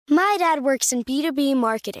My dad works in B2B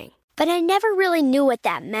marketing, but I never really knew what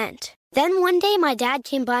that meant. Then one day, my dad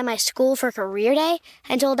came by my school for career day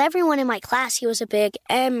and told everyone in my class he was a big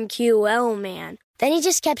MQL man. Then he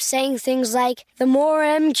just kept saying things like, the more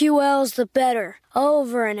MQLs, the better,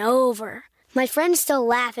 over and over. My friends still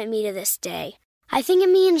laugh at me to this day. I think it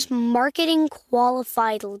means Marketing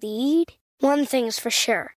Qualified Lead. One thing's for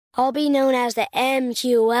sure, I'll be known as the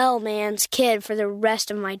MQL man's kid for the rest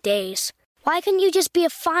of my days. Why couldn't you just be a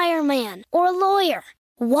fireman or a lawyer?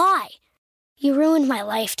 Why? You ruined my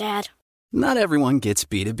life, Dad. Not everyone gets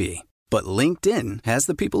B2B, but LinkedIn has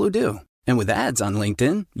the people who do. And with ads on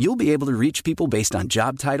LinkedIn, you'll be able to reach people based on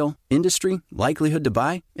job title, industry, likelihood to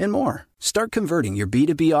buy, and more. Start converting your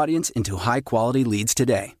B2B audience into high-quality leads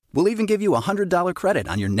today. We'll even give you a $100 credit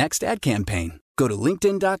on your next ad campaign. Go to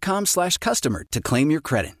linkedin.com/customer to claim your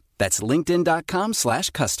credit. That's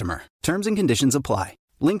linkedin.com/customer. Terms and conditions apply.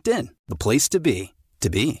 LinkedIn, the place to be, to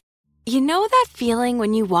be. You know that feeling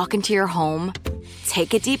when you walk into your home,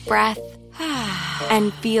 take a deep breath,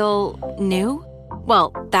 and feel new?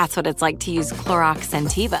 Well, that's what it's like to use Clorox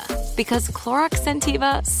Scentiva. Because Clorox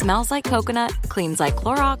Scentiva smells like coconut, cleans like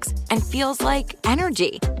Clorox, and feels like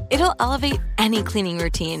energy. It'll elevate any cleaning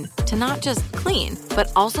routine to not just clean,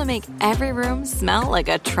 but also make every room smell like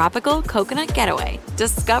a tropical coconut getaway.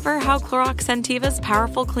 Discover how Clorox Scentiva's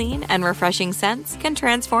powerful clean and refreshing scents can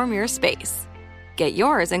transform your space. Get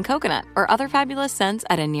yours in coconut or other fabulous scents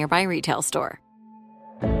at a nearby retail store.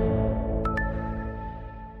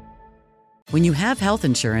 When you have health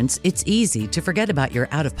insurance, it's easy to forget about your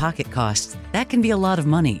out-of-pocket costs. That can be a lot of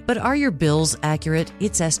money. But are your bills accurate?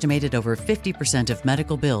 It's estimated over 50% of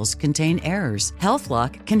medical bills contain errors.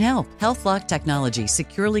 HealthLock can help. HealthLock technology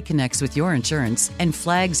securely connects with your insurance and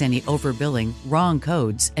flags any overbilling, wrong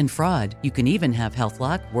codes, and fraud. You can even have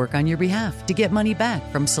HealthLock work on your behalf to get money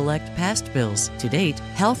back from select past bills. To date,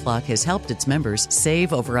 HealthLock has helped its members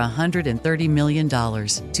save over $130 million.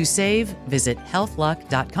 To save, visit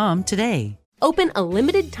healthlock.com today. Open a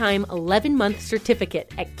limited-time 11-month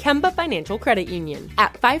certificate at Kemba Financial Credit Union.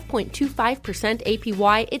 At 5.25%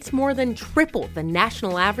 APY, it's more than triple the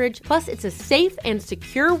national average, plus it's a safe and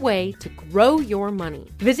secure way to grow your money.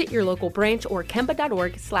 Visit your local branch or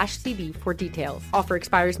kemba.org/cb for details. Offer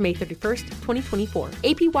expires May 31st, 2024.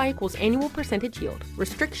 APY equals annual percentage yield.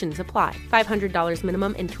 Restrictions apply. $500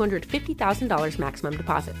 minimum and $250,000 maximum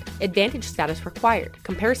deposit. Advantage status required.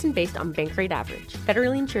 Comparison based on bank rate average.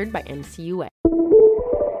 Federally insured by NCUA.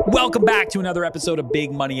 Welcome back to another episode of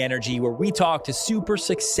Big Money Energy, where we talk to super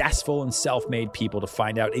successful and self-made people to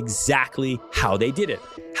find out exactly how they did it,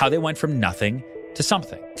 how they went from nothing to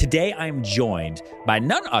something. Today, I am joined by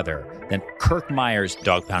none other than Kirk Myers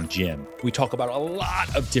Dog Pound Gym. We talk about a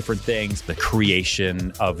lot of different things, the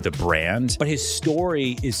creation of the brand, but his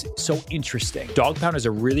story is so interesting. Dog Pound is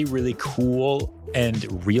a really, really cool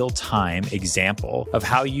and real-time example of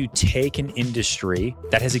how you take an industry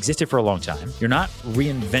that has existed for a long time. You're not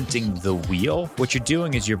reinventing the wheel. What you're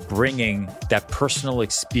doing is you're bringing that personal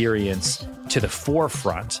experience to the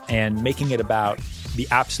forefront and making it about the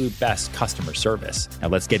absolute best customer service. Now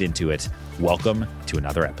let's get into it. Welcome to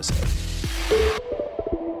another episode.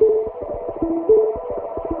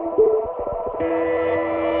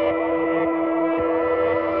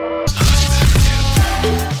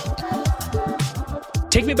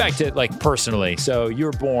 Take me back to personally. So you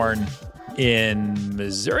were born in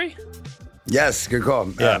Missouri? Yes, good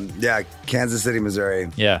call. Yeah, Kansas City, Missouri.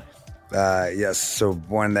 Yeah. Yes, so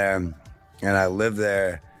born there, and I lived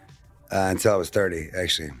there until I was 30,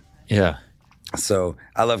 actually. Yeah. So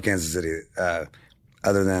I love Kansas City,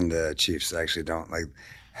 other than the Chiefs. I actually don't. Like,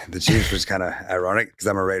 the Chiefs was kind of ironic because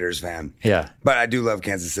I'm a Raiders fan. Yeah. But I do love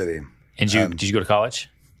Kansas City. And did you go to college?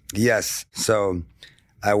 Yes. So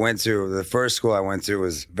I went to, the first school I went to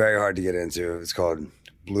was very hard to get into. It's called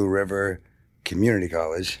Blue River Community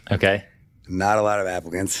College. Okay. Not a lot of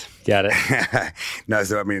applicants. Got it. No,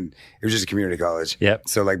 so I mean, it was just a community college. Yep.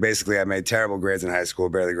 So basically I made terrible grades in high school,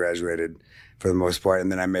 barely graduated for the most part.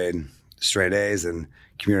 And then I made straight A's in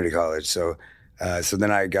community college. So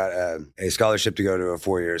then I got a scholarship to go to a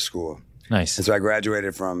 4-year school. Nice. And so I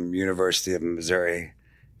graduated from University of Missouri,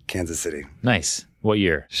 Kansas City. Nice. What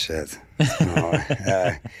year? Shit.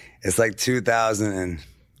 It's like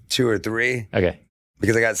 2002 or 3. Okay.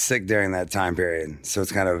 Because I got sick during that time period. So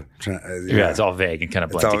it's kind of... it's all vague and kind of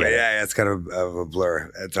blend together. Yeah, it's kind of a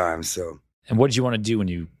blur at times. So. And what did you want to do when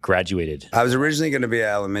you graduated? I was originally going to be an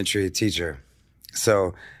elementary teacher.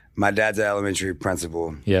 So my dad's an elementary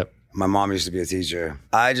principal. Yep. My mom used to be a teacher.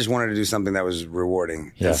 I just wanted to do something that was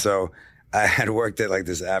rewarding. Yeah. And so I had worked at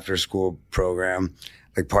this after-school program,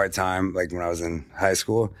 part-time, when I was in high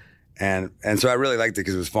school. And so I really liked it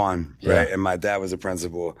because it was fun, right? And my dad was a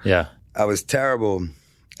principal. Yeah. I was terrible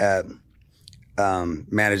at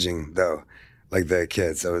managing, though, like the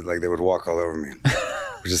kids. I was like, they would walk all over me,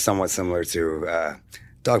 which is somewhat similar to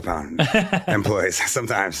dog pound employees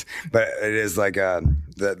sometimes. But it is like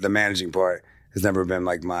the managing part has never been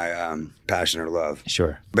like my passion or love.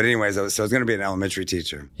 Sure. But anyways, I was going to be an elementary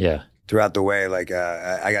teacher. Yeah. Throughout the way, like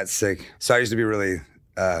I got sick. So I used to be really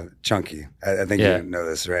chunky. I think you know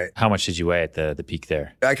this, right? How much did you weigh at the peak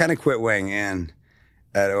there? I kind of quit weighing in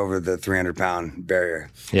at over the 300-pound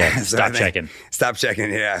barrier. Yeah, So stop checking. Stop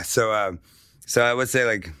checking, yeah. So I would say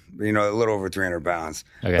like, a little over 300 pounds.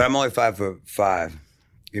 Okay. But I'm only 5'5",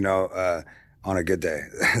 on a good day.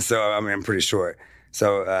 So I mean, I'm pretty short.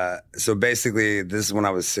 So basically, this is when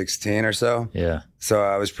I was 16 or so. Yeah. So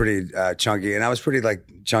I was pretty chunky, and I was pretty like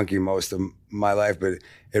chunky most of my life. But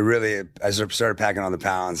I started packing on the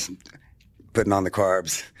pounds, putting on the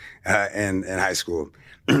carbs in high school,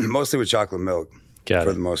 mostly with chocolate milk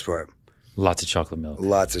for the most part. Lots of chocolate milk.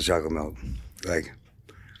 Lots of chocolate milk, like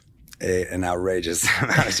an outrageous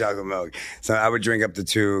amount of chocolate milk. So I would drink up to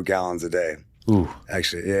 2 gallons a day. Ooh.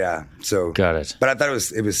 Actually, yeah. So got it. But I thought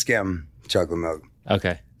it was skim chocolate milk.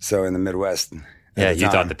 Okay. So in the Midwest. Yeah, you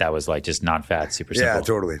thought that was like just non-fat, super simple. Yeah,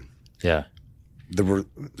 totally. Yeah. The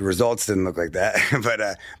results didn't look like that,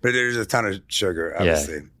 but there's a ton of sugar,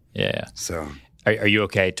 obviously. Yeah. So are you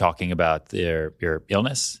okay talking about your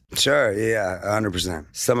illness? Sure. Yeah, 100%.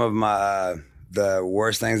 Some of the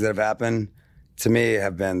worst things that have happened to me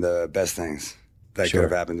have been the best things that could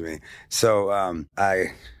have happened to me. So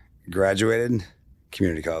I graduated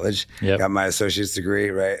community college, got my associate's degree,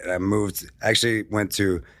 right? And I went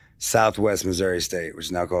to Southwest Missouri State, which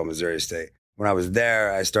is now called Missouri State. When I was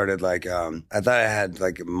there, I started I thought I had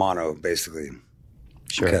like mono, basically.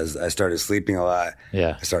 Sure. Because I started sleeping a lot.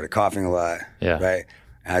 Yeah. I started coughing a lot. Yeah. Right.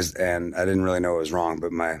 And I didn't really know what was wrong,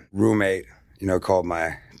 but my roommate, called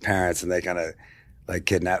my parents, and they kind of like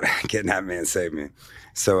kidnapped me and saved me.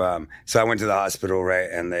 So I went to the hospital, right,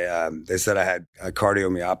 and they said I had a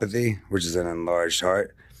cardiomyopathy, which is an enlarged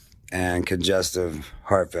heart, and congestive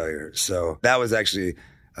heart failure. So that was actually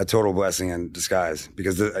a total blessing in disguise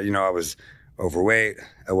because I was overweight.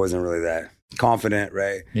 I wasn't really that confident,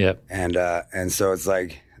 right? Yep. And so it's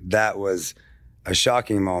like that was a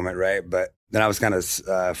shocking moment, right? But then I was kind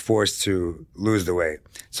of forced to lose the weight.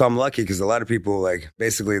 So I'm lucky because a lot of people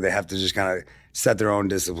basically they have to just kind of set their own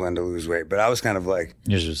discipline to lose weight. But I was kind of like...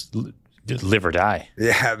 You just live or die.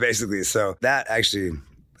 Yeah, basically. So that actually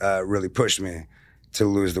really pushed me to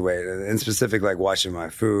lose the weight. And specific, watching my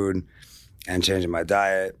food and changing my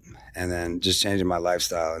diet and then just changing my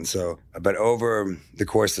lifestyle. And so, but over the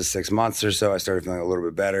course of 6 months or so, I started feeling a little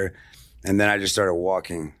bit better. And then I just started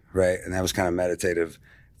walking, right? And that was kind of meditative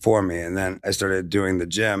for me. And then I started doing the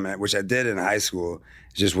gym, which I did in high school.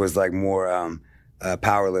 It just was more...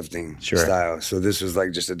 powerlifting style. So this was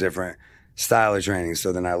just a different style of training.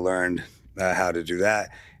 So then I learned how to do that.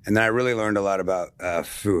 And then I really learned a lot about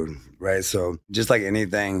food, right? So just like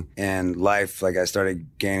anything in life, I started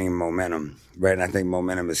gaining momentum, right? And I think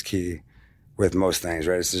momentum is key with most things,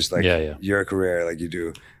 right? It's just your career, you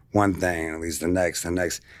do one thing and it leads to the next.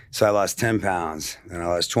 So I lost 10 pounds and I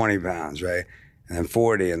lost 20 pounds, right? And then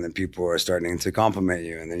 40, and then people are starting to compliment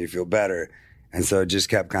you and then you feel better. And so it just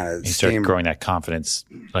kept kind of you started growing that confidence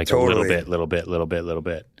totally. a little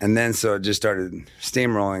bit. And then so it just started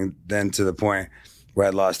steamrolling then to the point where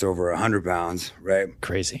I'd lost over 100 pounds, right?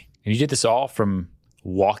 Crazy. And you did this all from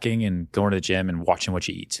walking and going to the gym and watching what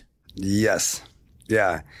you eat? Yes.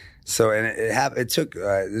 Yeah. So, and it took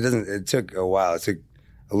a while. It took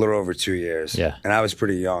a little over 2 years. Yeah. And I was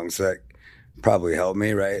pretty young, so that probably helped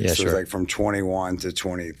me, right? Yeah, so it was from 21 to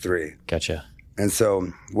 23. Gotcha. And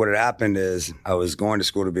so what had happened is I was going to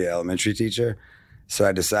school to be an elementary teacher. So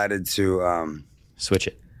I decided to... switch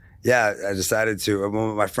it. Yeah, I decided to.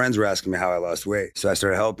 My friends were asking me how I lost weight. So I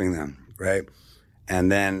started helping them, right?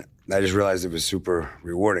 And then I just realized it was super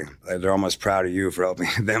rewarding. They're almost proud of you for helping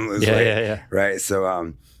them lose weight. Yeah. Right?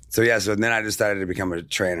 So then I decided to become a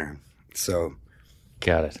trainer. So...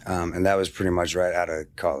 Got it. And that was pretty much right out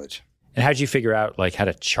of college. And how did you figure out how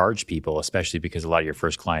to charge people, especially because a lot of your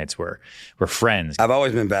first clients were friends? I've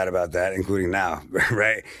always been bad about that, including now,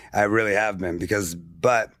 right? I really have been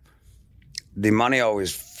but the money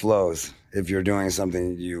always flows if you're doing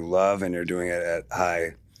something you love and you're doing it at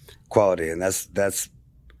high quality. And that's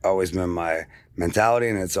always been my mentality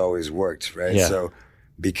and it's always worked, right? Yeah. So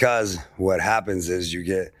because what happens is you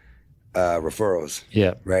get referrals.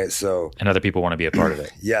 Yeah. Right. So and other people want to be a part of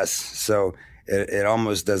it. Yes. So it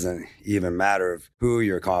almost doesn't even matter who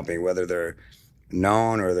you're comping, whether they're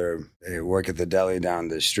known or they work at the deli down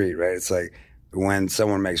the street, right? It's like when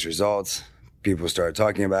someone makes results, people start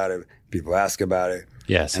talking about it, people ask about it.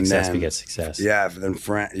 Yeah, success begets success. Yeah, then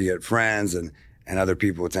you get friends and other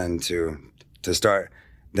people tend to start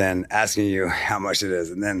then asking you how much it is.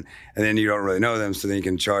 And then you don't really know them, so then you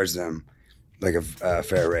can charge them like a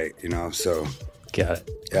fair rate, you know? So got it.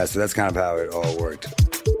 Yeah, so that's kind of how it all worked.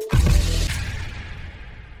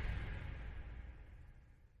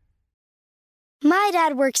 My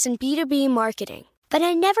dad works in B2B marketing, but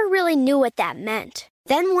I never really knew what that meant.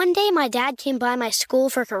 Then one day my dad came by my school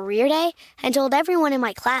for career day and told everyone in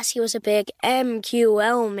my class he was a big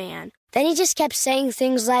MQL man. Then he just kept saying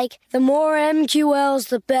things like, the more MQLs,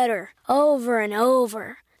 the better, over and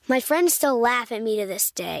over. My friends still laugh at me to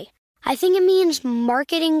this day. I think it means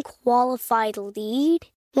marketing qualified lead.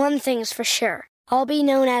 One thing's for sure, I'll be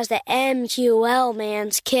known as the MQL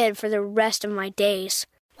man's kid for the rest of my days.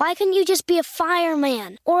 Why couldn't you just be a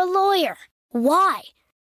fireman or a lawyer? Why?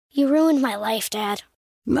 You ruined my life, Dad.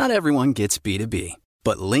 Not everyone gets B2B,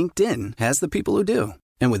 but LinkedIn has the people who do.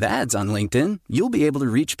 And with ads on LinkedIn, you'll be able to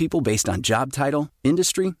reach people based on job title,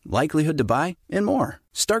 industry, likelihood to buy, and more.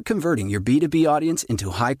 Start converting your B2B audience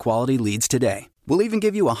into high-quality leads today. We'll even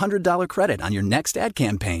give you a $100 credit on your next ad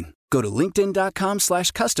campaign. Go to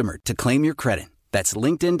linkedin.com/customer to claim your credit. That's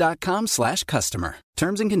linkedin.com/customer.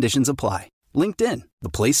 Terms and conditions apply. LinkedIn, the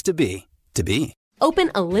place to be, to be.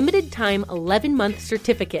 Open a limited-time 11-month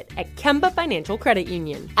certificate at Kemba Financial Credit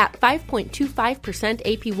Union. At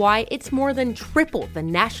 5.25% APY, it's more than triple the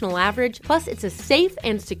national average, plus it's a safe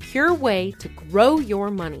and secure way to grow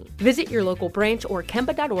your money. Visit your local branch or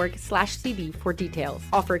kemba.org/CD for details.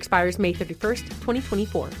 Offer expires May 31st,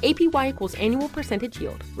 2024. APY equals annual percentage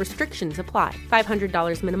yield. Restrictions apply.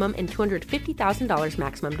 $500 minimum and $250,000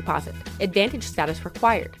 maximum deposit. Advantage status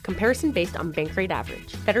required. Comparison based on bank rate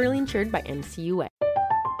average. Federally insured by NCUA.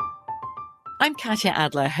 I'm Katya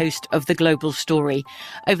Adler, host of The Global Story.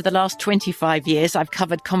 Over the last 25 years, I've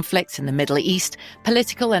covered conflicts in the Middle East,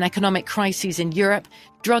 political and economic crises in Europe,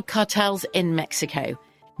 drug cartels in Mexico.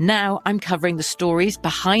 Now I'm covering the stories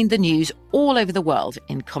behind the news all over the world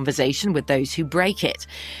in conversation with those who break it.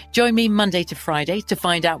 Join me Monday to Friday to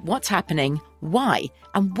find out what's happening, why,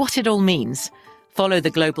 and what it all means. Follow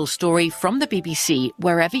The Global Story from the BBC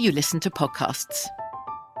wherever you listen to podcasts.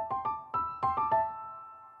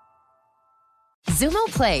 Xumo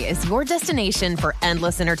Play is your destination for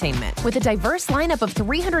endless entertainment. With a diverse lineup of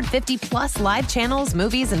 350-plus live channels,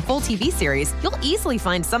 movies, and full TV series, you'll easily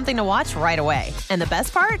find something to watch right away. And the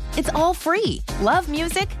best part? It's all free. Love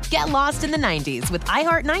music? Get lost in the 90s with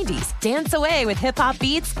iHeart 90s, dance away with hip-hop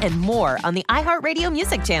beats, and more on the iHeartRadio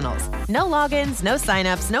music channels. No logins, no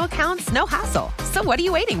signups, no accounts, no hassle. So what are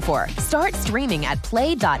you waiting for? Start streaming at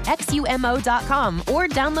play.xumo.com or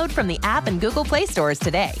download from the app and Google Play stores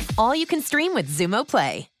today. All you can stream with Xumo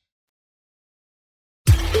Play.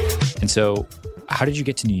 And so, how did you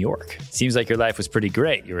get to New York? Seems like your life was pretty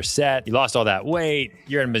great. You were set. You lost all that weight.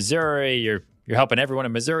 You're in Missouri. You're helping everyone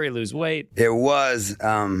in Missouri lose weight. It was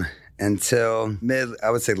until I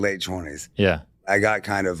would say late 20s. Yeah. I got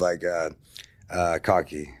kind of like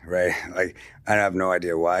cocky, right? Like I have no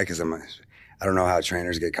idea why, because I don't know how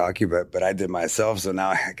trainers get cocky, but I did myself. So now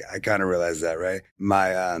I kind of realize that, right?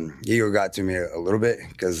 My ego got to me a little bit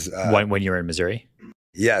because when you were in Missouri.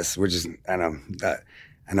 Yes, which is I know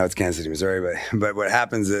it's Kansas City, Missouri, but what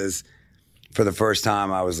happens is, for the first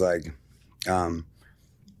time I was like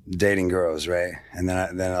dating girls, right? And then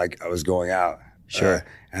I was going out, sure,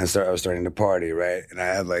 and I was starting to party, right? And I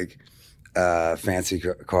had like a fancy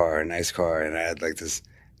car, a nice car, and I had like this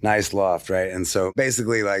nice loft, right? And so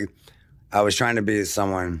basically, like, I was trying to be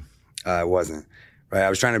someone I wasn't, right? I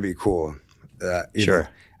was trying to be cool. Sure.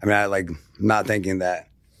 I mean, I like not thinking that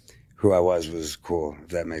who I was cool, if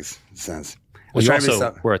that makes sense. Well, you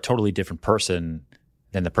also were a totally different person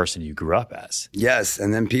than the person you grew up as. Yes,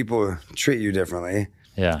 and then people treat you differently.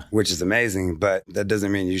 Yeah. Which is amazing, but that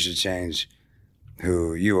doesn't mean you should change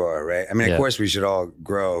who you are, right? I mean, Of course we should all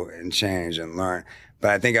grow and change and learn,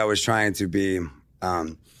 but I think I was trying to be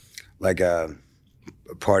like a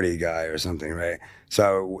party guy or something, right?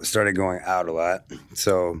 So I started going out a lot,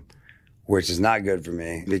 which is not good for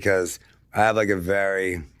me because I have like a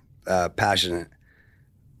very passionate,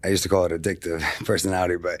 I used to call it addictive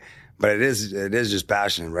personality, but it is just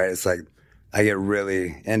passion, right? It's like I get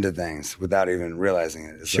really into things without even realizing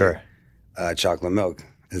it. It's sure. Like, chocolate milk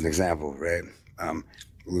is an example, right?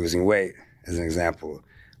 Losing weight is an example.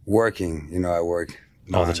 Working, I work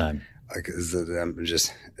all the time. Like I'm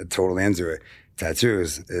just totally into it.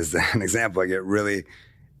 Tattoos is an example. I get really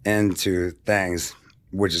into things,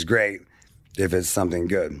 which is great if it's something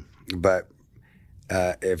good. But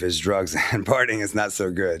if it's drugs and partying, it's not so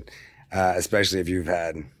good, especially if you've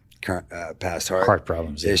had past heart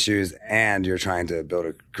problems, issues, and you're trying to build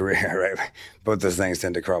a career, right? Both those things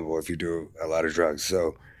tend to crumble if you do a lot of drugs.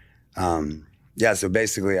 So, so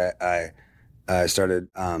basically I started,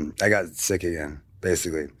 I got sick again,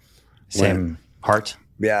 basically. Same heart?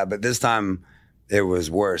 Yeah, but this time it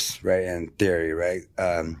was worse, right, in theory, right?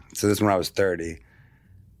 So this when I was 30,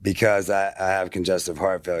 because I have congestive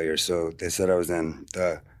heart failure. So they said I was in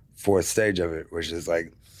the 4th stage of it, which is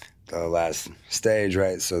like the last stage,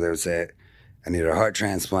 right? So they would say I need a heart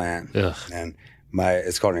transplant. Ugh. And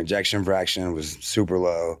it's called an ejection fraction. It was super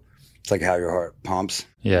low. It's like how your heart pumps.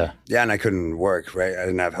 Yeah. Yeah, and I couldn't work, right? I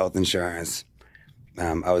didn't have health insurance.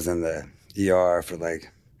 I was in the ER for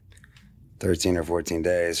like 13 or 14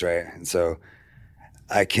 days, right? And so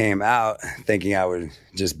I came out thinking I would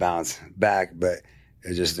just bounce back, but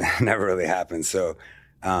it just never really happened. So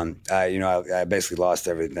I basically lost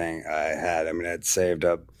everything I had. I mean, I'd saved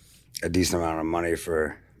up a decent amount of money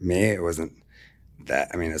for me. It wasn't that,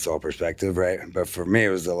 I mean, it's all perspective, right? But for me, it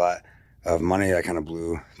was a lot of money. I kind of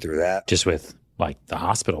blew through that. Just with like the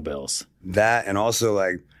hospital bills. That, and also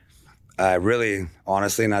like, I really,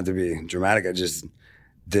 honestly, not to be dramatic, I just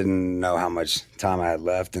didn't know how much time I had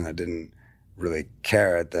left, and I didn't really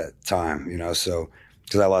care at that time, you know? So,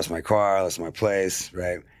 because I lost my car, I lost my place,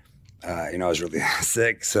 right? I was really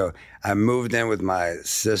sick. So I moved in with my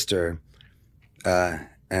sister, and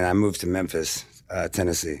I moved to Memphis,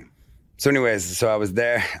 Tennessee. So anyways, so I was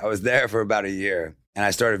there for about a year, and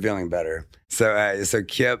I started feeling better. So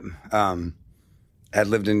Kip had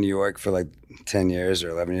lived in New York for like 10 years or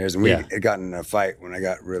 11 years, and we had gotten in a fight when I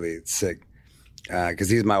got really sick, because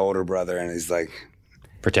he's my older brother, and he's like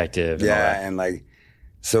protective. Yeah, and like,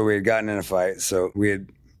 so we had gotten in a fight. So we had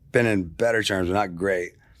been in better terms, but not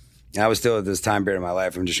great. And I was still at this time period of my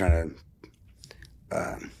life, I'm just trying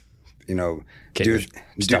to, get your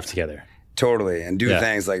stuff together. Totally, and do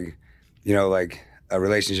things like, like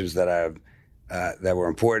relationships that that were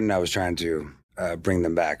important. I was trying to bring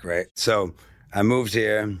them back, right? So I moved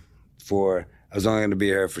here I was only going to be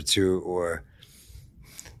here for 2 or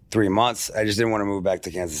 3 months. I just didn't want to move back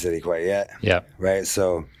to Kansas City quite yet. Yeah. Right.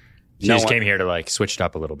 So you just came here to like switch it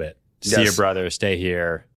up a little bit. See your brother, stay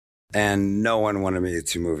here. And no one wanted me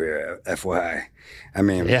to move here, FYI. I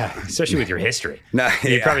mean, yeah, especially with your history. No,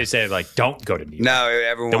 you'd probably say like, don't go to New York. No,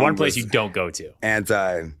 everyone. The one place you don't go to.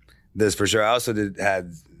 Anti this for sure. I also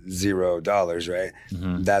had $0, right?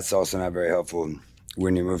 Mm-hmm. That's also not very helpful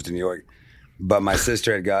when you move to New York. But my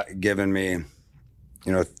sister had given me,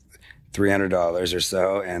 $300 or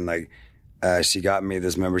so, and like she got me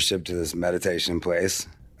this membership to this meditation place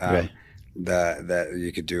that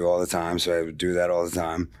you could do all the time. So I would do that all the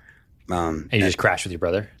time. And you just crashed with your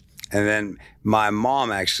brother? And then my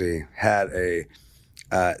mom actually had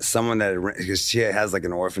someone because she has like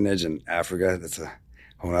an orphanage in Africa. That's a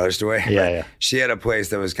whole other story. Yeah. She had a place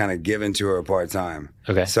that was kind of given to her part-time.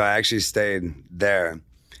 Okay. So I actually stayed there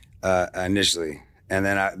initially. And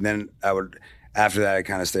then I would, after that, I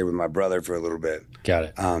kind of stayed with my brother for a little bit. Got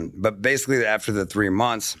it. But basically after the 3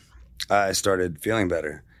 months, I started feeling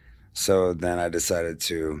better. So then I decided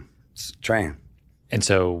to train. And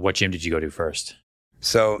so what gym did you go to first?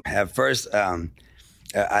 So at first,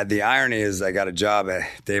 the irony is I got a job at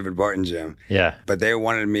David Barton Gym. Yeah. But they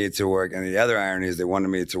wanted me to work, and the other irony is they wanted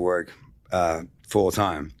me to work full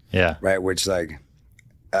time. Yeah. Right, which like,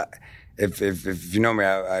 if you know me,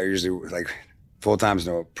 I usually like full time's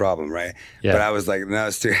no problem, right? Yeah. But I was like, no,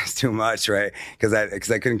 it's too much, right? Because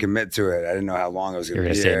I couldn't commit to it. I didn't know how long I was going to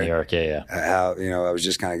be stay in New York, yeah. How I was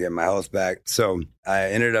just kind of getting my health back. So I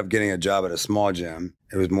ended up getting a job at a small gym.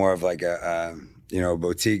 It was more of like a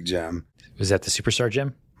boutique gym. Was that the Superstar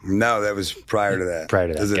gym? No, that was prior to that. Prior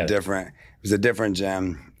to that, it was a different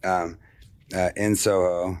gym in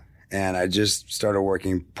Soho, and I just started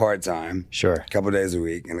working part time. Sure, a couple of days a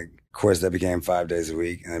week, and of course that became 5 days a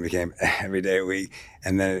week, and it became every day a week,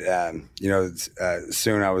 and then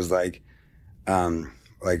soon I was like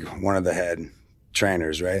one of the head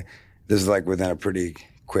trainers. Right, this is like within a pretty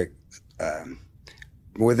quick.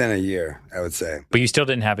 Within a year, I would say. But you still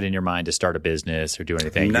didn't have it in your mind to start a business or do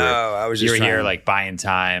anything? No, I was just You were here like buying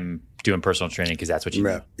time, doing personal training because that's what you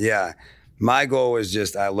do. Yeah. My goal was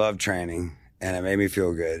just, I love training and it made me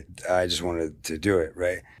feel good. I just wanted to do it,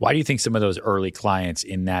 right? Why do you think some of those early clients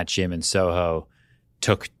in that gym in Soho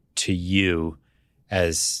took to you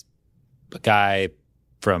as a guy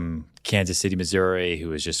from Kansas City, Missouri, who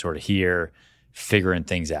was just sort of here figuring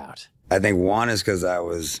things out? I think 1 is because I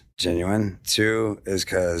was genuine. 2 is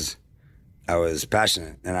because I was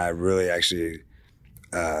passionate, and I really actually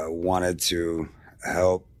wanted to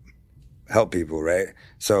help help people, right?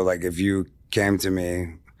 So like if you came to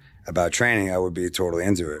me about training, I would be totally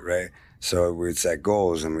into it, right? So we'd set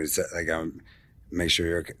goals and we'd set make sure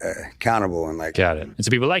you're accountable and like. Got it. And so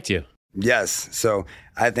people liked you. Yes. So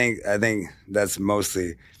I think that's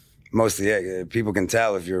mostly it. People can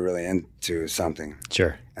tell if you're really into something.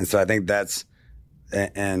 Sure. And so I think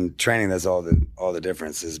and training, that's all the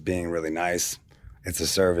difference, is being really nice. It's a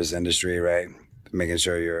service industry, right? Making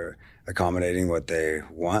sure you're accommodating what they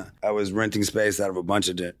want. I was renting space out of a bunch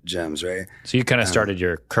of gyms, right? So you kind of started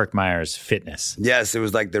your Kirk Myers Fitness. Yes, it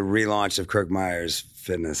was like the relaunch of Kirk Myers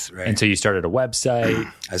Fitness, right? And so you started a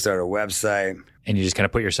website. I started a website. And you just kind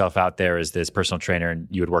of put yourself out there as this personal trainer, and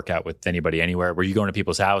you would work out with anybody anywhere. Were you going to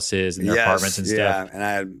people's houses and their apartments and stuff? Yeah, and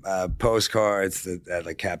I had postcards that had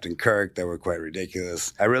like Captain Kirk that were quite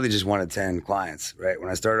ridiculous. I really just wanted 10 clients, right? When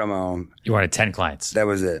I started on my own. You wanted 10 clients? That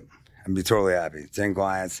was it. I'd be totally happy. 10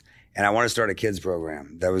 clients. And I want to start a kids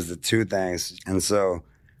program. That was the two things. And so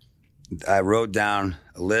I wrote down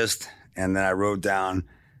a list, and then I wrote down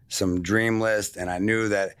some dream list, and I knew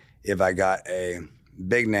that if I got a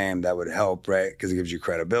big name, that would help, right? Because it gives you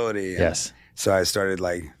credibility. Yes. So I started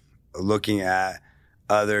like looking at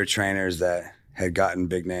other trainers that had gotten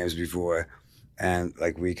big names before, and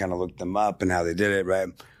like we kind of looked them up and how they did it, right?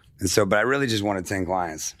 And so, but I really just wanted 10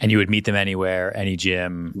 clients. And you would meet them anywhere, any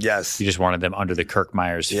gym. Yes. You just wanted them under the Kirk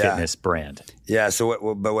Myers Fitness brand. Yeah. So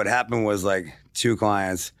what happened was like 2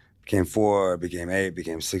 clients became 4, became 8,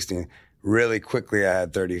 became 16. Really quickly, I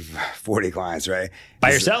had 30, 40 clients, right?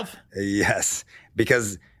 By yourself? Yes.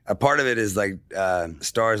 Because a part of it is like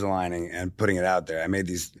stars aligning and putting it out there. I made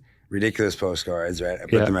these ridiculous postcards, right? I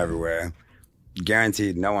put them everywhere.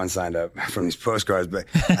 Guaranteed no one signed up from these postcards. But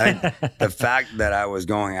I think the fact that I was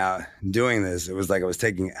going out doing this, it was like I was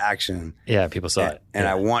taking action. Yeah, people saw it. And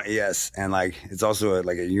I want, yes. And like, it's also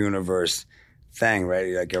like a universe thing,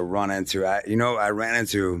 right? Like I run into,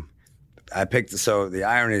 so the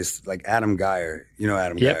irony is like Adam Geyer,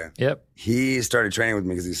 Adam Geyer. Yep. He started training with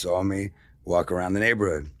me because he saw me walk around the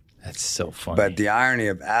neighborhood. That's so funny. But the irony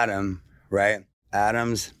of Adam, right?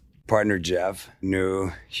 Adam's partner, Jeff,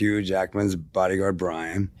 knew Hugh Jackman's bodyguard,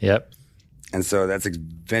 Brian. Yep. And so that's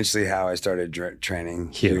eventually how I started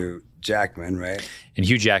training Hugh Jackman, right? And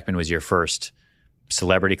Hugh Jackman was your first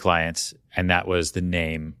celebrity client, and that was the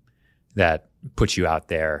name that put you out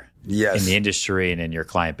there in the industry and in your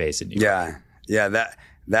client base in New York. Yeah.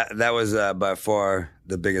 That was by far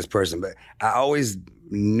the biggest person. But I always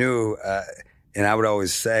knew, and I would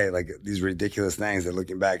always say like these ridiculous things that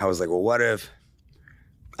looking back, I was like, well, what if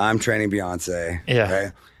I'm training Beyonce,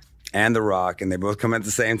 right? And The Rock, and they both come at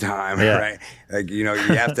the same time, right? Like, you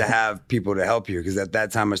have to have people to help you, because at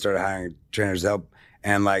that time I started hiring trainers to help,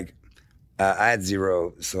 and like I had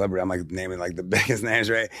 0 celebrity. I'm like naming like the biggest names,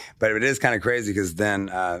 right? But it is kind of crazy because then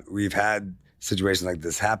we've had situations like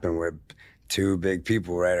this happen where 2 big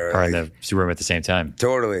people, right, are like, in the room at the same time,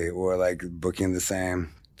 totally, or like booking the same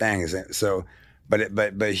thing. So,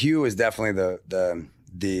 but Hugh was definitely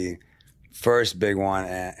the first big one,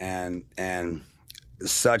 and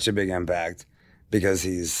such a big impact because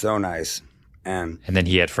he's so nice, and then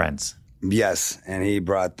he had friends. Yes, and he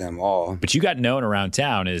brought them all. But you got known around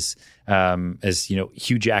town as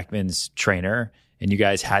Hugh Jackman's trainer, and you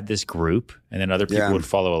guys had this group, and then other people would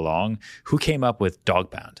follow along. Who came up with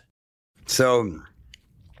Dogbound? So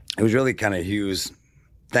it was really kind of Hugh's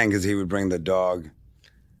thing, because he would bring his dog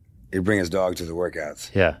to the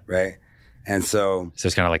workouts. Yeah. Right? And so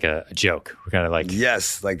it's kind of like a joke. We're kind of like...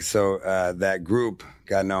 Yes. Like, so that group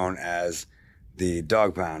got known as the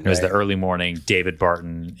Dog Pound. It was the early morning David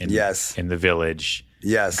Barton in the Village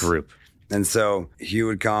group. And so he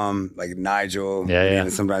would come, like Nigel,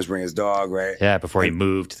 and sometimes bring his dog, right? Yeah, before he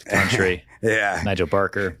moved to the country. Nigel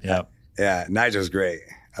Barker. Yeah, Nigel's great.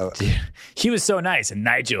 Dude, he was so nice, and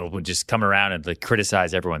Nigel would just come around and like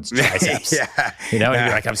criticize everyone's triceps. And he'd be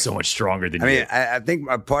like, "I'm so much stronger than you." I mean, I think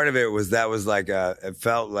a part of it was like it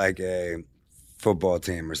felt like a football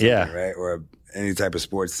team or something, right? Or any type of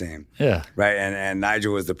sports team, right? And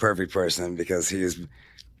Nigel was the perfect person because he was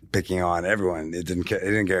picking on everyone. It didn't care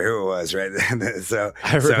who it was, right? So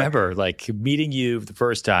I remember like meeting you the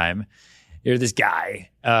first time. You're this guy.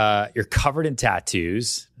 You're covered in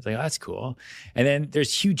tattoos. I was like, oh, that's cool. And then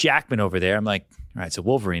there's Hugh Jackman over there. I'm like, all right, so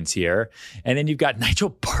Wolverine's here. And then you've got Nigel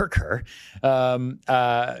Barker,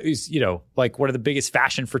 who's, like one of the biggest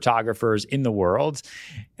fashion photographers in the world.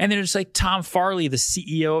 And then there's like Tom Farley, the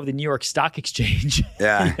CEO of the New York Stock Exchange.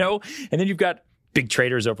 And then you've got big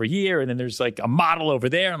traders over here. And then there's like a model over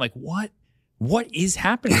there. I'm like, what is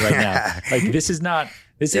happening right now? Like, this is not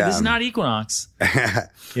Equinox,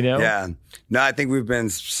 Yeah. No, I think we've been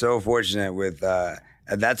so fortunate with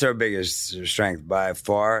that's our biggest strength by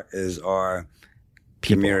far is our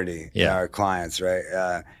community, and our clients, right?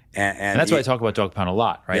 And that's why I talk about Dog Pound a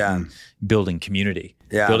lot, right? Yeah. And building community.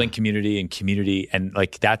 Yeah. Building community. And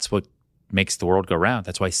like, that's what makes the world go round.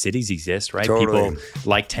 That's why cities exist, right? Totally. People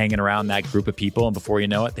liked hanging around that group of people. And before you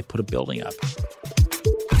know it, they put a building up.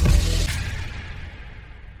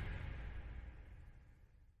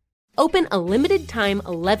 Open a limited-time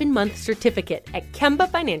 11-month certificate at Kemba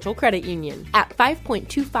Financial Credit Union. At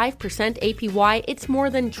 5.25% APY, it's more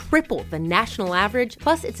than triple the national average,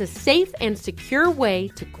 plus it's a safe and secure way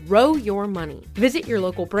to grow your money. Visit your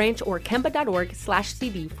local branch or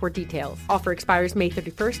kemba.org/cd for details. Offer expires May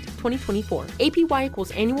 31st, 2024. APY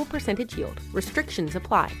equals annual percentage yield. Restrictions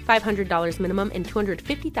apply. $500 minimum and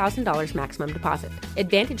 $250,000 maximum deposit.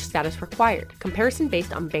 Advantage status required. Comparison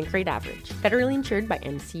based on bank rate average. Federally insured by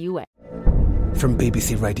NCUA. From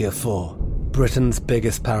BBC Radio 4, Britain's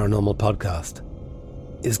biggest paranormal podcast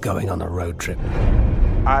is going on a road trip.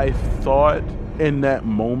 I thought in that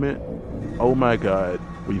moment, oh my God,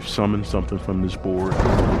 we've summoned something from this board.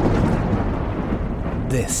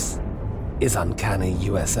 This is Uncanny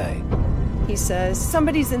USA. He says,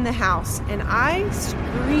 somebody's in the house, and I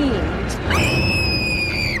screamed.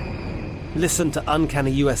 Listen to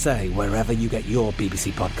Uncanny USA wherever you get your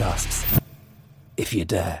BBC podcasts, if you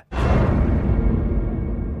dare.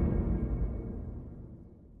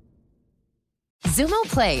 Xumo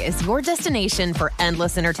Play is your destination for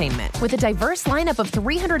endless entertainment. With a diverse lineup of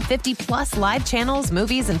 350-plus live channels,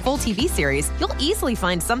 movies, and full TV series, you'll easily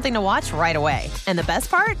find something to watch right away. And the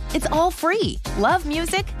best part? It's all free. Love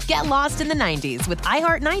music? Get lost in the 90s with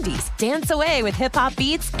iHeart 90s. Dance away with hip-hop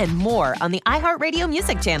beats and more on the iHeartRadio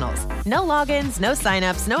music channels. No logins, no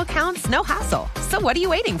signups, no accounts, no hassle. So what are you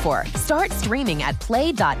waiting for? Start streaming at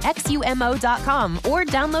play.xumo.com or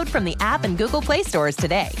download from the app and Google Play stores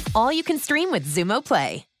today. All you can stream with Xumo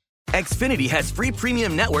Play. Xfinity has free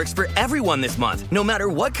premium networks for everyone this month, no matter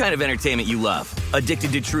what kind of entertainment you love.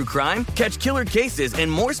 Addicted to true crime? Catch killer cases and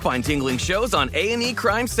more spine-tingling shows on A&E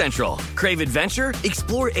Crime Central. Crave adventure?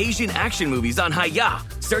 Explore Asian action movies on Hi-YAH.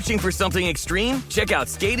 Searching for something extreme? Check out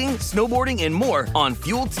skating, snowboarding, and more on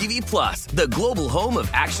Fuel TV Plus, the global home of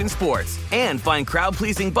action sports. And find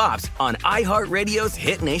crowd-pleasing bops on iHeartRadio's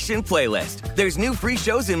Hit Nation playlist. There's new free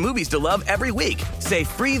shows and movies to love every week. Say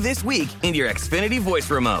free this week in your Xfinity voice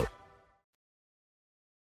remote.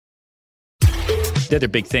 The other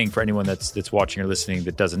big thing for anyone that's watching or listening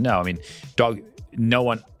that doesn't know, I mean, no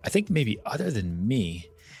one, I think maybe other than me,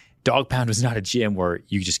 Dog Pound was not a gym where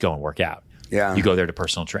you just go and work out. Yeah. You go there to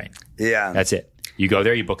personal train. Yeah. That's it. You go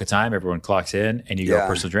there, you book a time, everyone clocks in, and you go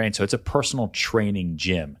personal train. So it's a personal training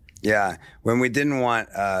gym. Yeah. When we didn't want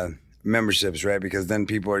memberships, right? Because then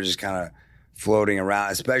people are just kind of floating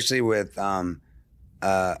around, especially with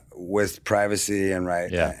privacy and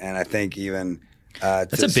And I think even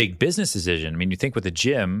that's a big business decision. I mean, you think with a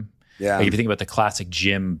gym, like if you think about the classic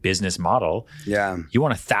gym business model, you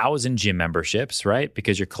want 1,000 gym memberships, right?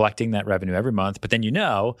 Because you're collecting that revenue every month. But then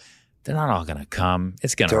they're not all going to come.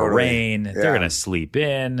 It's going to rain. They're going to sleep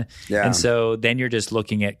in. And so then you're just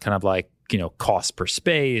looking at kind of like, cost per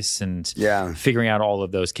space and figuring out all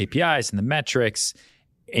of those KPIs and the metrics.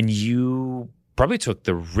 And you probably took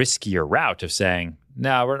the riskier route of saying,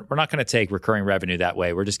 no, we're not going to take recurring revenue that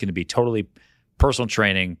way. We're just going to be totally personal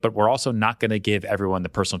training, but we're also not going to give everyone the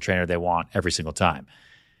personal trainer they want every single time.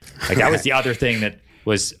 Like that was the other thing that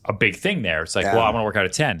was a big thing there. It's like, well, I want to work out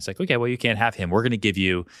at 10. It's like, okay, well, you can't have him. We're going to give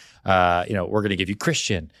you, we're going to give you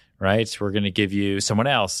Christian, right? We're going to give you someone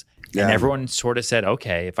else. And everyone sort of said,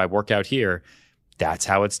 okay, if I work out here, that's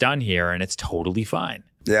how it's done here. And it's totally fine.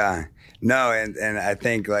 Yeah. No. And I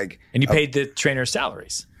think like. And you paid the trainers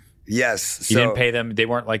salaries. Yes. You didn't pay them. They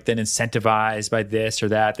weren't like then incentivized by this or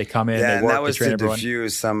that. They come in, they work, and that was they train to everyone.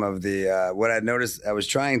 diffuse some of the, what I noticed, I was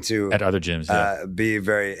trying to. At other gyms, be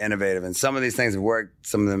very innovative. And some of these things have worked,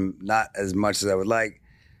 some of them not as much as I would like.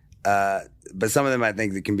 But some of them I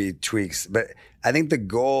think that can be tweaks. But I think the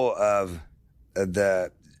goal of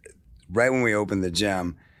right when we opened the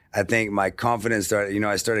gym, I think my confidence started,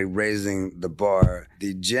 I started raising the bar.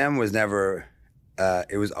 The gym was never,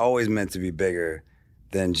 it was always meant to be bigger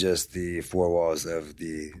than just the four walls of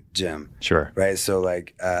the gym. Sure. Right? So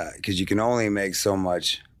like, because you can only make so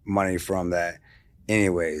much money from that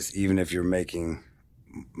anyways, even if you're making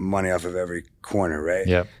money off of every corner, right?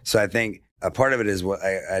 Yeah. So I think a part of it is what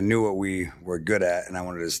I knew what we were good at, and I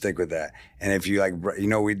wanted to stick with that. And if you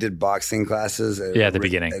we did boxing classes at the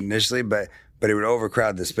beginning initially, but it would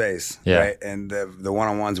overcrowd the space, right? And the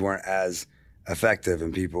one-on-ones weren't as effective,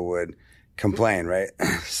 and people would complain, right?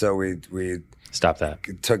 So we stop that.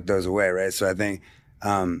 Took those away, right? So I think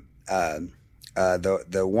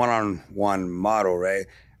the one-on-one model, right?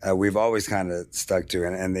 We've always kind of stuck to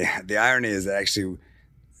it. And the irony is that actually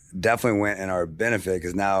definitely went in our benefit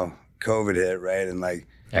because now COVID hit, right? And like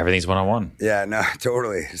everything's one-on-one. Yeah, no,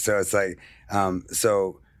 totally. So it's like,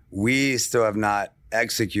 so we still have not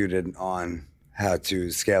executed on how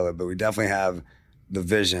to scale it, but we definitely have the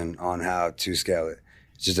vision on how to scale it.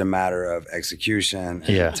 It's just a matter of execution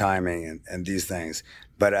and timing and these things.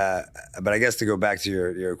 But I guess to go back to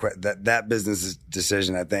your that business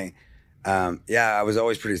decision, I think, I was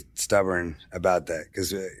always pretty stubborn about that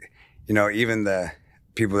because, even the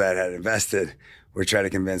people that had invested were trying to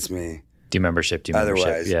convince me do membership.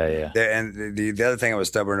 Otherwise, yeah. And the other thing I was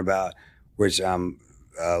stubborn about, which I'm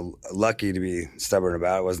lucky to be stubborn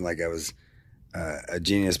about, it wasn't like I was a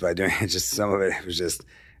genius by doing it. Just some of it was just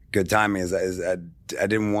good timing. Is I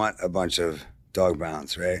didn't want a bunch of dog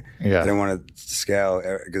pounds, right? Yeah. I didn't want to scale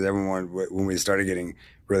because everyone, when we started getting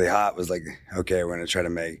really hot, was like, okay, we're going to try to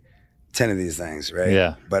make 10 of these things, right?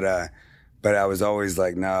 Yeah. But I was always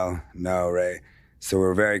like, no, right? So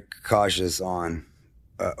we're very cautious on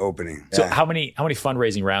opening. So how many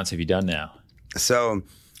fundraising rounds have you done now? So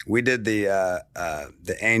we did the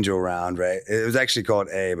angel round, right? It was actually called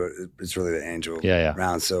A, but it's really the angel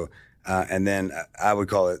round. So and then I would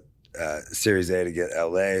call it Series A to get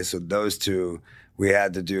LA. So those two, we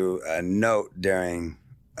had to do a note during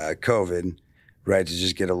COVID, right, to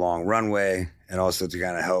just get a long runway and also to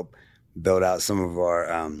kind of help build out some of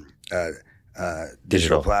our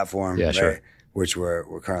digital platform, yeah, right, sure, which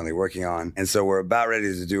we're currently working on. And so we're about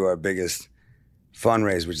ready to do our biggest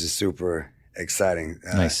fundraise, which is super exciting.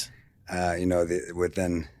 Nice.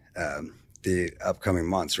 Within the upcoming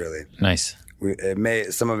months, really. Nice.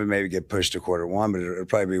 Some of it may get pushed to Q1, but it'll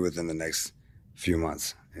probably be within the next few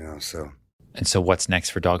months, so. And so what's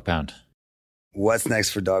next for Dog Pound? What's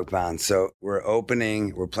next for Dog Pound? So we're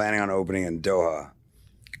planning on opening in Doha,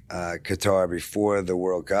 Qatar, before the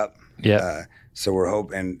World Cup. Yeah. So we're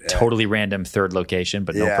hoping. Totally random third location,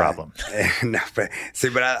 but no problem. No, but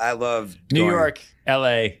I love New York,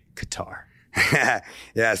 LA, Qatar.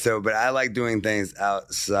 Yeah. But I like doing things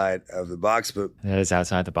outside of the box. But that is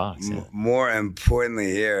outside the box. Yeah. More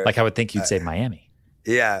importantly here, like I would think you'd say Miami.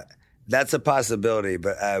 Yeah, that's a possibility.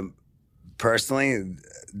 But personally,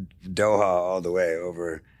 Doha all the way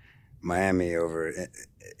over Miami, over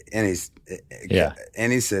any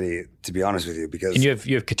city. To be honest with you, because and you have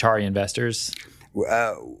Qatari investors.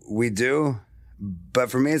 We do,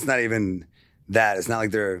 but for me, it's not even that. It's not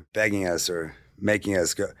like they're begging us or making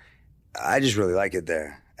us go. I just really like it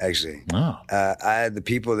there, actually. Oh. The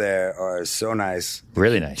people there are so nice.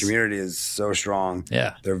 Really nice. The community is so strong.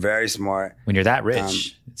 Yeah. They're very smart. When you're that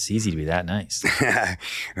rich, it's easy to be that nice.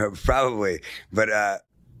 Probably. But I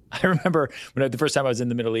remember the first time I was in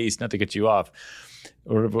the Middle East, not to get you off,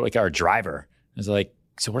 or like our driver was like,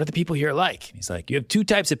 so what are the people here like? And he's like, you have two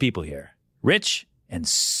types of people here, rich and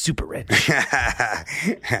super rich.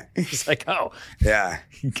 It's like, oh. Yeah.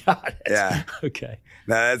 Got it. Yeah. Okay.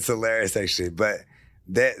 No, that's hilarious, actually. But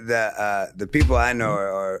the people I know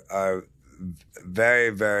are very,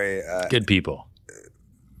 very good people,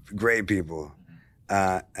 great people,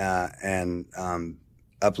 and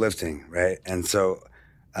uplifting, right? And so,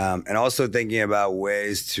 and also thinking about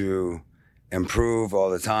ways to improve all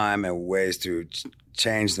the time and ways to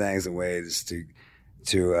change things and ways to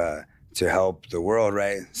help the world,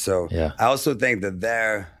 right? So I also think that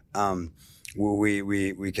there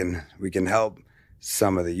we can help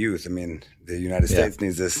some of the youth. I mean, the United States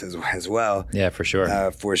needs this as well. Yeah, for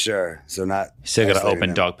sure. For sure. So not still got to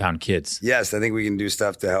open Dog Pound Kids. Yes, I think we can do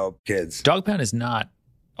stuff to help kids. Dog Pound is not.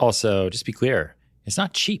 Also, just be clear, it's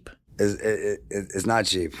not cheap. It's not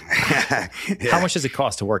cheap. How much does it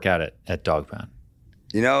cost to work out at Dog Pound?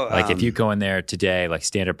 Like if you go in there today, like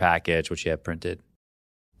standard package, which you have printed.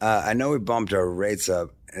 I know we bumped our rates up.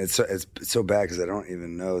 And it's so bad because I don't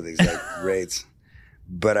even know the exact rates,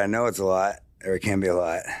 but I know it's a lot, or it can be a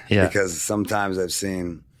lot. Yeah. Because sometimes I've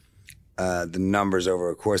seen the numbers over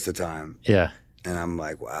a course of time. Yeah. And I'm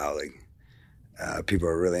like, wow, people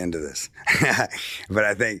are really into this. But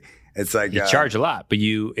I think it's like you charge a lot, but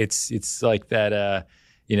it's like that.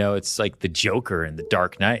 It's like the Joker in The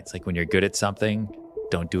Dark Knight. It's like when you're good at something,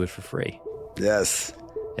 don't do it for free. Yes.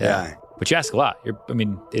 Yeah. But you ask a lot.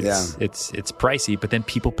 It's pricey, but then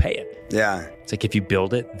people pay it. Yeah. It's like if you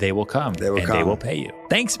build it, they will come. They will pay you.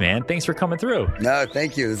 Thanks, man. Thanks for coming through. No,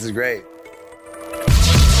 thank you. This is great.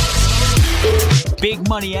 Big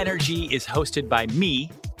Money Energy is hosted by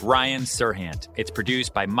me, Ryan Serhant. It's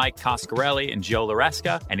produced by Mike Coscarelli and Joe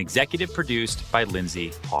Loresca and executive produced by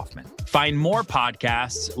Lindsay Hoffman. Find more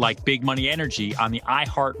podcasts like Big Money Energy on the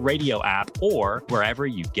iHeartRadio app or wherever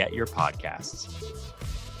you get your podcasts.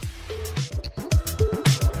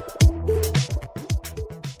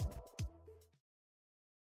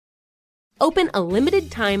 Open a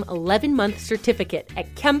limited-time 11-month certificate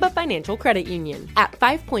at Kemba Financial Credit Union. At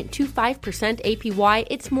 5.25% APY,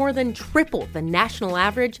 it's more than triple the national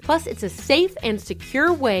average, plus it's a safe and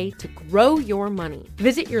secure way to grow your money.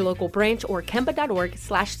 Visit your local branch or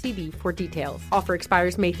kemba.org/cb for details. Offer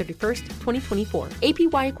expires May 31st, 2024.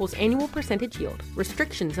 APY equals annual percentage yield.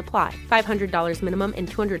 Restrictions apply. $500 minimum and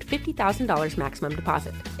 $250,000 maximum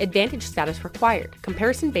deposit. Advantage status required.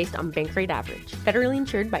 Comparison based on bank rate average. Federally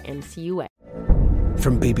insured by NCUA.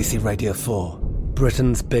 From BBC Radio 4,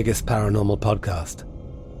 Britain's biggest paranormal podcast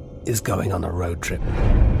is going on a road trip.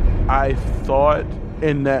 I thought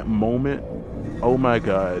in that moment, oh my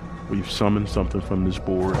God, we've summoned something from this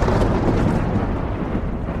board.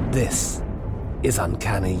 This is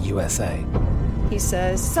Uncanny USA. He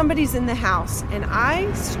says, somebody's in the house, and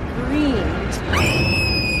I screamed.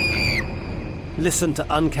 Listen to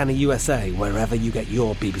Uncanny USA wherever you get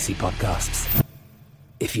your BBC podcasts,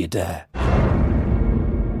 if you dare.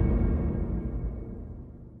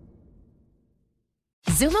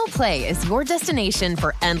 Xumo Play is your destination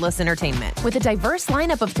for endless entertainment. With a diverse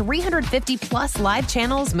lineup of 350-plus live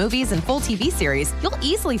channels, movies, and full TV series, you'll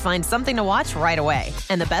easily find something to watch right away.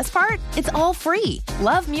 And the best part? It's all free.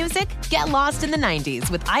 Love music? Get lost in the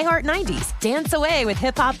 90s with iHeart 90s, dance away with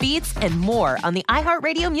hip-hop beats, and more on the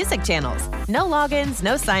iHeartRadio music channels. No logins,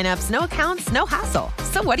 no signups, no accounts, no hassle.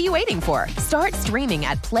 So what are you waiting for? Start streaming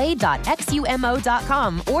at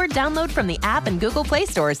play.xumo.com or download from the app and Google Play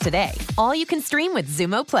stores today. All you can stream with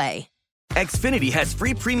Xumo Play. Xfinity has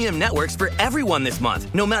free premium networks for everyone this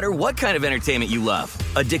month, no matter what kind of entertainment you love.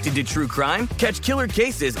 Addicted to true crime? Catch killer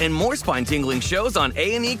cases and more spine-tingling shows on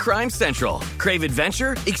A&E Crime Central. Crave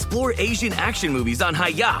adventure? Explore Asian action movies on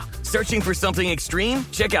Hi-YAH. Searching for something extreme?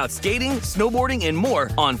 Check out skating, snowboarding, and more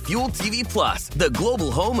on Fuel TV Plus, the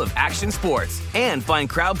global home of action sports. And find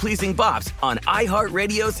crowd-pleasing bops on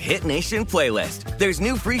iHeartRadio's Hit Nation playlist. There's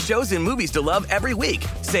new free shows and movies to love every week.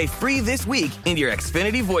 Say free this week in your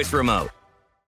Xfinity voice remote.